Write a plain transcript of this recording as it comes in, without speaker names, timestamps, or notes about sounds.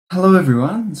Hello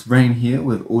everyone, it's Rain here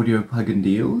with Audio Plugin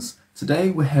Deals. Today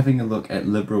we're having a look at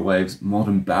LIBREWAVE's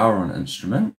modern bodhran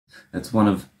instrument. It's one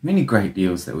of many great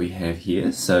deals that we have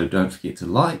here, so don't forget to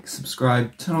like,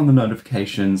 subscribe, turn on the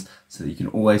notifications so that you can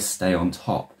always stay on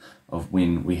top of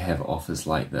when we have offers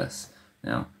like this.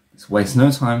 Now, let's waste no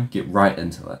time, get right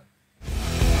into it.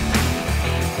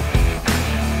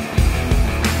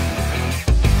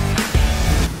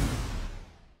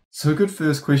 So a good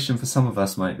first question for some of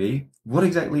us might be, what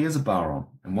exactly is a bodhran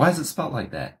and why is it spelled like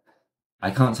that?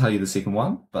 I can't tell you the second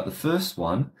one, but the first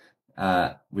one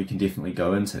we can definitely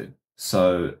go into.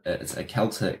 So it's a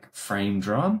Celtic frame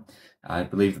drum. I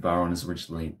believe the bodhran is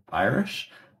originally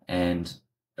Irish, and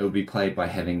it would be played by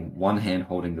having one hand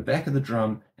holding the back of the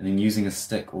drum and then using a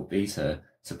stick or beater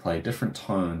to play different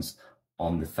tones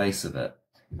on the face of it.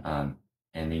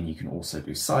 And then you can also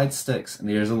do side sticks, and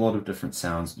there's a lot of different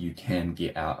sounds you can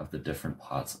get out of the different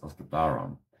parts of the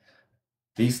bodhran.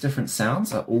 These different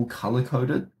sounds are all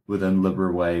color-coded within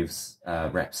LIBREWAVE's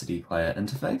Rhapsody player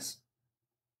interface.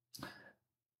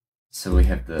 So we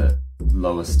have the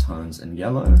lowest tones in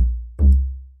yellow,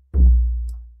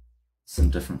 some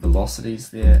different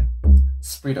velocities there,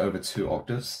 spread over 2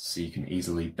 octaves so you can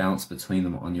easily bounce between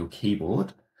them on your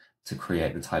keyboard to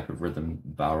create the type of rhythm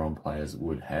bodhran players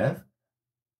would have.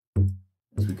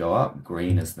 As we go up,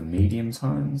 green is the medium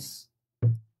tones,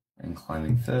 and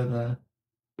climbing further.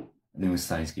 And then we're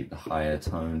starting to get the higher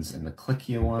tones and the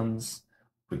clickier ones,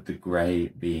 with the grey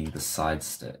being the side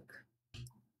stick.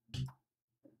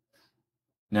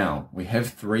 Now, we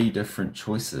have 3 different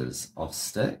choices of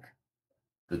stick.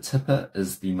 The tipper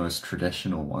is the most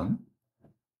traditional one.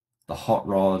 The hot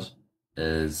rod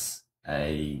is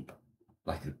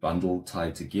like a bundle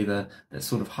tied together that's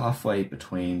sort of halfway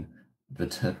between the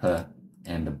tipper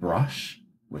and the brush,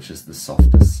 which is the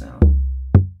softest sound.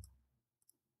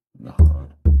 The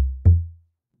hard.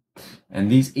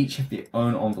 And these each have their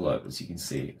own envelope, as you can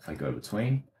see if I go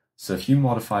between. So if you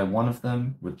modify one of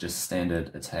them with just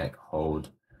standard attack, hold,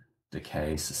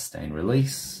 decay, sustain,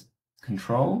 release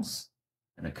controls,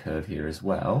 and a curve here as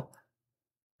well,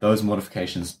 those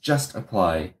modifications just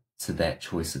apply to that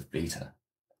choice of beater.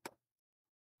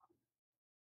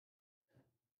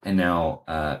 And now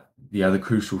the other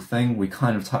crucial thing, we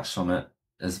kind of touched on it,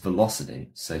 is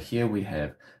velocity. So here we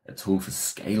have a tool for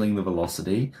scaling the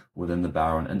velocity within the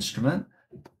bodhran instrument.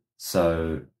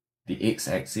 So the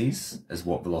x-axis is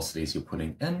what velocities you're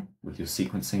putting in with your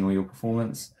sequencing or your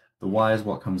performance. The y is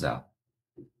what comes out.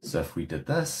 So if we did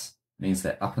this, it means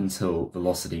that up until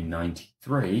velocity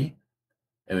 93,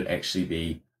 it would actually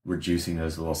be reducing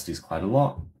those velocities quite a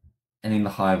lot. And then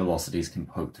the higher velocities can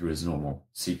poke through as normal.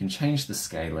 So you can change the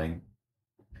scaling.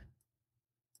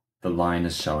 The line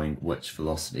is showing which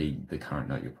velocity the current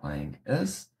note you're playing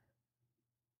is.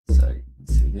 So you can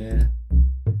see there,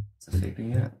 it's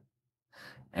affecting it.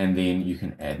 And then you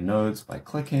can add nodes by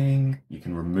clicking, you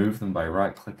can remove them by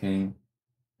right-clicking,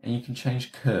 and you can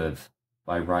change curve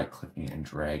by right-clicking and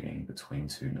dragging between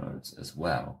 2 nodes as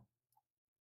well.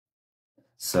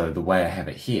 So the way I have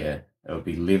it here, it would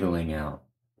be leveling out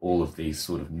all of these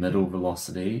sort of middle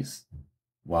velocities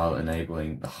while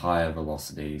enabling the higher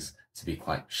velocities to be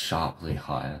quite sharply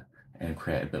higher and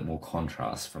create a bit more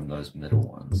contrast from those middle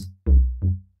ones.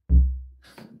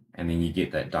 And then you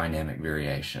get that dynamic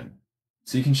variation.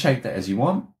 So you can shape that as you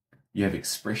want. You have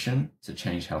expression to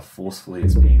change how forcefully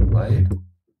it's being played.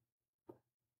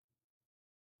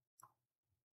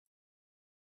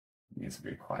 It's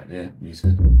very quiet there,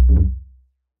 muted.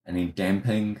 And then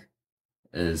damping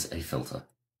is a filter.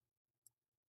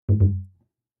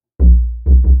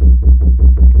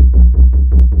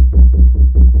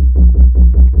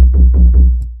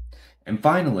 And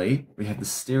finally, we have the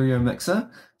stereo mixer.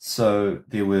 So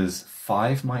there was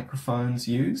 5 microphones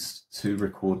used to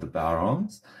record the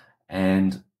bodhrans,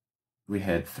 and we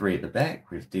had 3 at the back.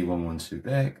 We have D112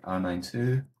 back,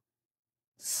 R92,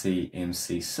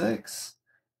 CMC6.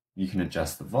 You can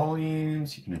adjust the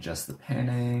volumes, you can adjust the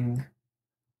panning,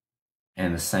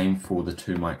 and the same for the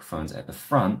 2 microphones at the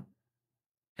front.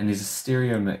 And there's a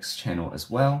stereo mix channel as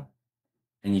well,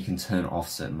 and you can turn off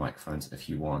certain microphones if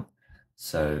you want.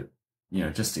 So, you know,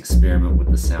 just experiment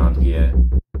with the sound here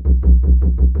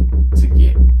to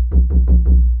get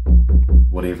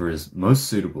whatever is most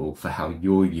suitable for how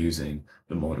you're using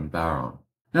the modern bodhran.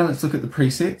 Now let's look at the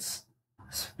presets,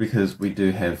 because we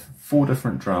do have 4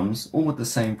 different drums, all with the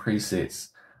same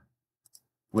presets,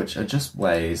 which are just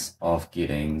ways of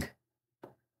getting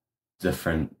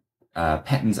different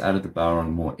patterns out of the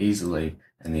bodhran more easily,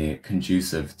 and they're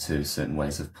conducive to certain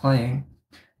ways of playing.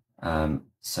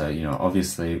 So, you know,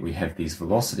 obviously we have these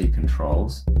velocity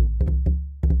controls,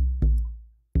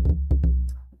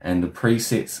 And the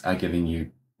presets are giving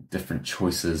you different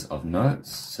choices of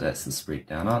notes. So that's the spread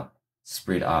down up,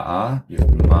 spread RR, you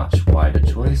have a much wider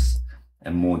choice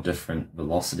and more different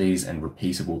velocities and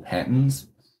repeatable patterns.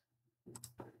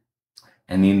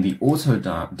 And then the auto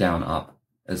down up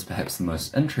is perhaps the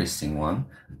most interesting one.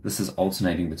 This is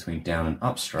alternating between down and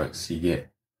up strokes, so you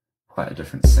get quite a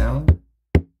different sound.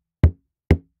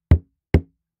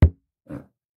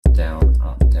 Down,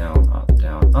 up, down, up,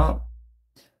 down, up.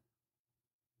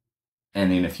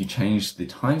 And then if you change the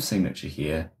time signature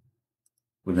here,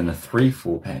 within a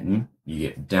 3/4 pattern, you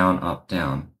get down, up,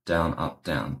 down, down, up,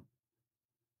 down.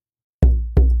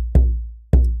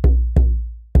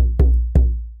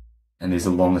 And there's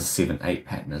a longer 7/8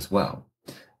 pattern as well.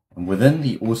 And within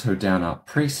the auto down up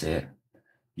preset,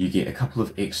 you get a couple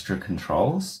of extra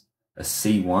controls. A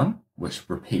C1, which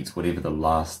repeats whatever the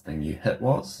last thing you hit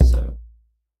was. So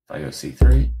if I go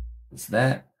C3, it's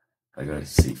that. If I go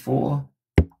C4,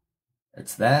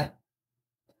 it's that.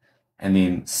 And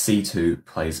then C2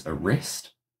 plays a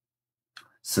rest.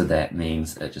 So that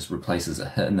means it just replaces a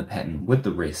hit in the pattern with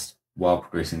the rest while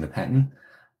progressing the pattern.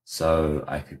 So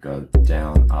I could go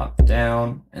down, up,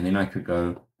 down, and then I could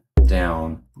go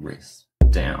down, rest,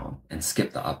 down, and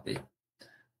skip the upbeat.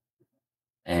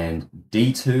 And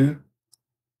D2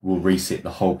 will reset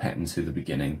the whole pattern to the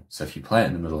beginning. So if you play it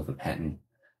in the middle of a pattern,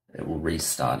 it will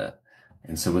restart it.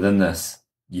 And so within this,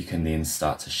 you can then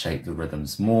start to shape the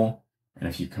rhythms more. And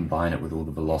if you combine it with all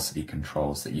the velocity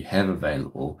controls that you have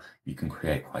available, you can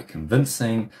create quite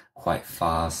convincing, quite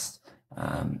fast,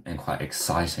 and quite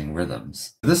exciting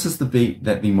rhythms. This is the beat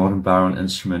that the modern bodhran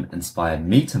instrument inspired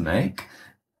me to make.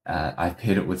 I've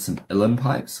paired it with some uilleann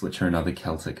pipes, which are another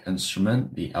Celtic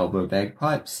instrument, the elbow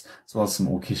bagpipes, as well as some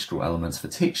orchestral elements for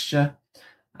texture.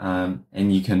 And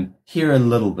you can hear a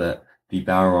little bit the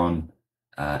bodhran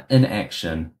in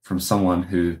action from someone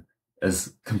who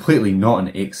is completely not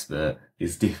an expert.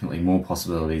 There's definitely more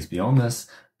possibilities beyond this,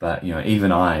 but you know,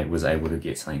 even I was able to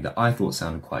get something that I thought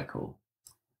sounded quite cool.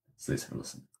 So let's have a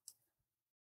listen.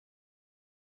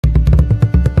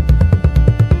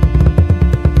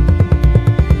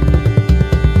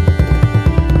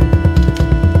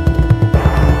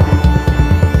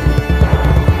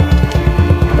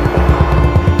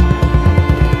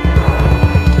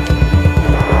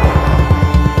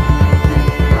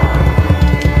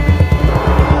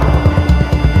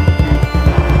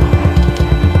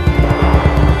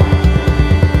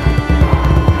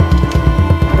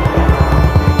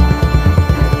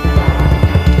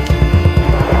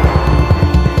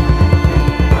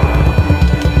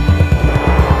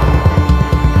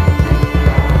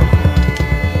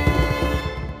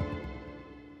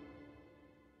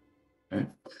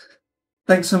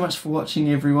 Thanks so much for watching,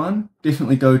 everyone.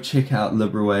 Definitely go check out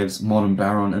LIBREWAVE's modern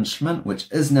bodhran instrument, which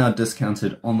is now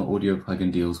discounted on the Audio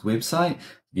Plugin Deals website.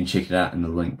 You can check it out in the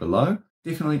link below.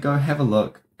 Definitely go have a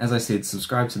look. As I said,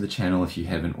 subscribe to the channel if you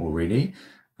haven't already.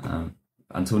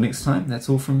 Until next time, that's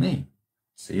all from me.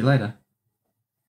 See you later.